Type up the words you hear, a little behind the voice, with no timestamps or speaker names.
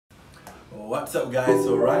What's up, guys?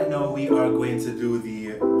 So right now we are going to do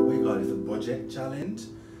the the budget challenge.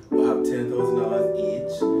 We'll have $10,000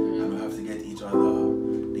 each, and we'll have to get each other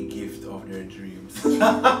the gift of their dreams.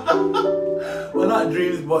 Well, not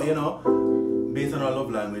dreams, but you know, based on our love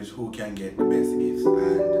language, who can get the best gifts. And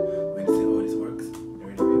we're going to see how this works. You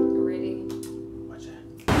ready, babe? Ready. Watch it.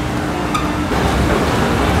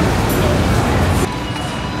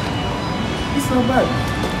 It's not bad.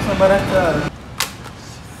 It's not bad at all.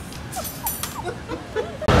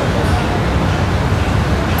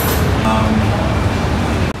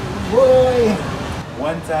 Boy!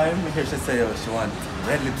 One time, I hear she say she wants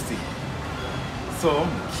red lipstick. So,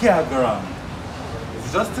 can't go wrong.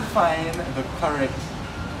 It's just to find the correct.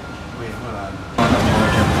 Wait, hold on.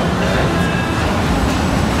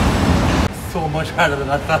 So much harder than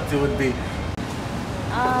I thought it would be.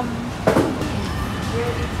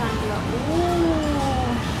 Really triangular.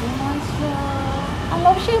 Ooh, Shea Moisture. I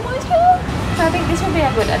love Shea Moisture. So I think this would be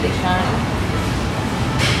a good addition.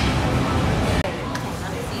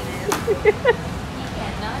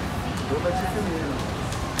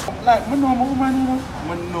 Like my normal woman, you know?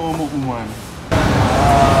 My normal woman.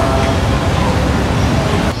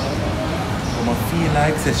 I feel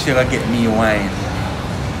like she'll get me wine.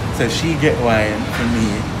 So if she get wine for me,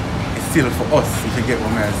 it's still for us if you get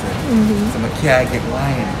what I say. So I can't get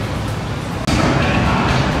wine.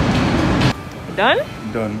 Done?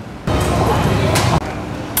 Done.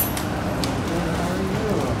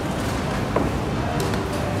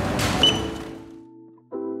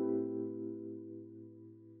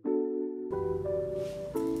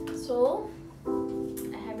 So,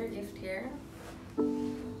 I have your gift here.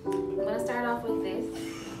 I'm gonna start off with this.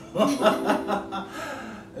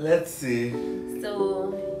 Let's see.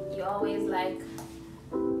 So, you always like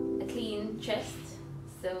a clean chest.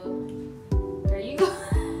 So, there you go.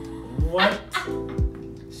 What?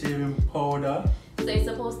 Shaving powder? So it's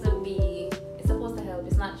supposed to help.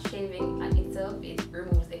 It's not shaving on itself, it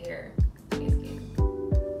removes the hair on your skin.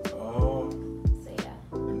 Oh. So yeah.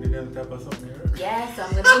 Them did them type of something here? Yeah, so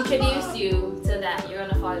I'm gonna introduce you to that. You're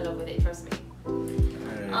gonna fall in love with it, trust me.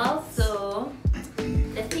 Alright. Also,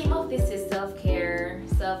 the theme of this is self-care,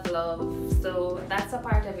 self-love. So that's a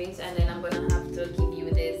part of it, and then I'm gonna have to give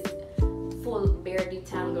you this full beard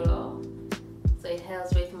detangler. So it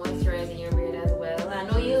helps with moisturizing your beard as well. I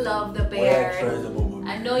know you love the beard.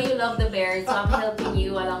 I know you love the beard, so I'm helping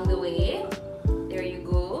you along the way. There you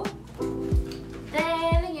go.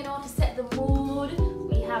 Then, you know, to set the mood,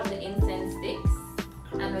 we have the incense sticks.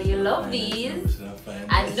 I know you love these.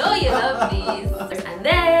 I know you love these. And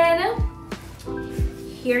then,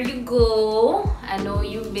 here you go. I know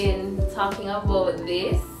you've been talking about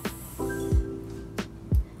this.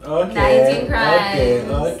 Okay. 19 crimes.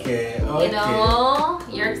 Okay. You know,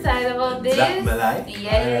 you're excited about this? That my life?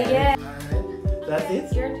 Yeah. Alright. That's Okay,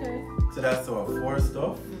 it? your turn. So that's our 4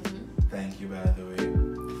 stuff. Thank you, by the way.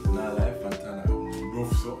 Not like Fontana.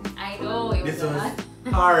 Roof something. I know it was This was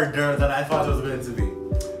not. harder than I thought it was going to be.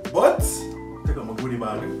 But, take out my goodie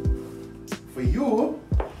bag. For you,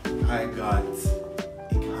 I got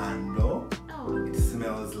a candle. Oh. It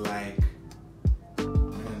smells like, I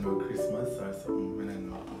don't know, Christmas or something. I don't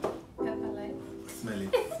know. Pepper light. Smell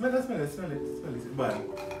it. Smell it. But,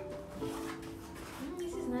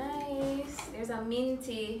 This is nice. There's a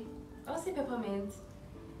minty. What's the peppermint?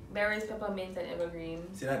 Berries, peppermint, and evergreen.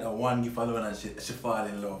 see that the one gift alone and she fall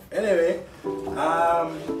in love. Anyway,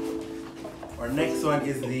 our next one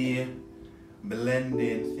is the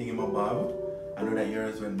blending thingamabob. I know that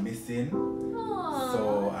yours went missing. Aww,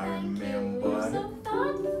 So I thank you. remembered. You're so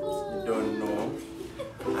thoughtful. Don't know.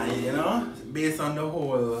 And you know, based on the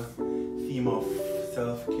whole theme of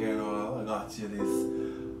self-care and all, I got you this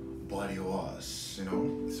body wash. You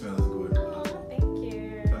know, it smells good. Aw, thank you.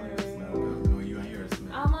 It smells good. No, you and yours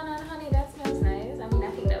smell. Almond and honey, that smells nice. I mean,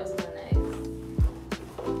 I think that was smell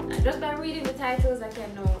nice. And just by reading the titles, I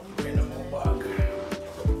can know. In the bag.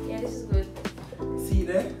 Yeah, this is good. See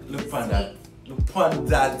there? Look It's on that. sweet. Look on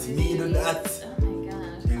that. Me do that. Oh my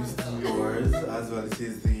gosh. This is yours as well. This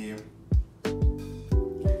is the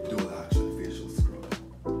dual action facial scrub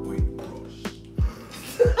with brush.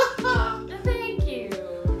 Thank you.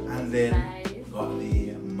 And then Nice. got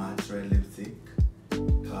the matte red lipstick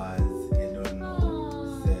because you don't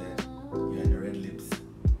know say you're in the red lips.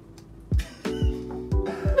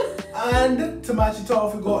 And to match it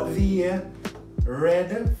off, we got the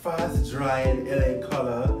red fast drying LA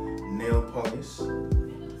color nail polish. So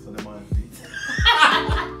them on it.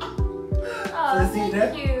 Oh, So see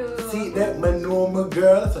that? thank you. See that, my normal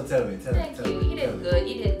girl. So tell me. Thank you. You did good.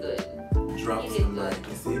 You did good. Drop You did some good. mic,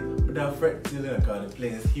 you see. But that fret till because the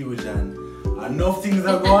place is huge and enough things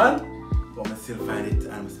are going. still find it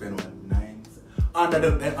and spend what, 9 under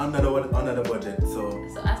the budget. So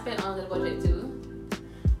I spent under the budget too.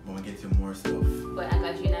 I'm gonna get you more stuff. But I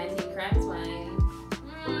got you 19 cracks wine.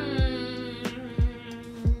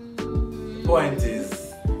 Point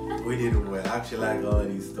is, we did well. I actually like all of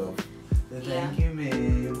these stuff. So thank you,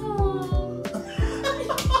 babe.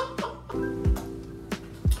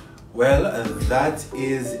 Well, that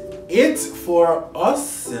is it for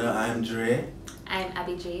us. You know, I'm Dre. I'm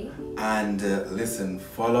Abby J. And listen,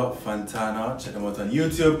 follow Fontana. Check them out on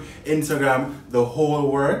YouTube, Instagram, the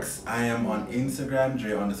whole works. I am on Instagram,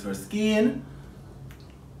 Dre_Skeen.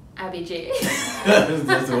 Abby J.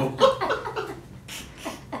 That's all.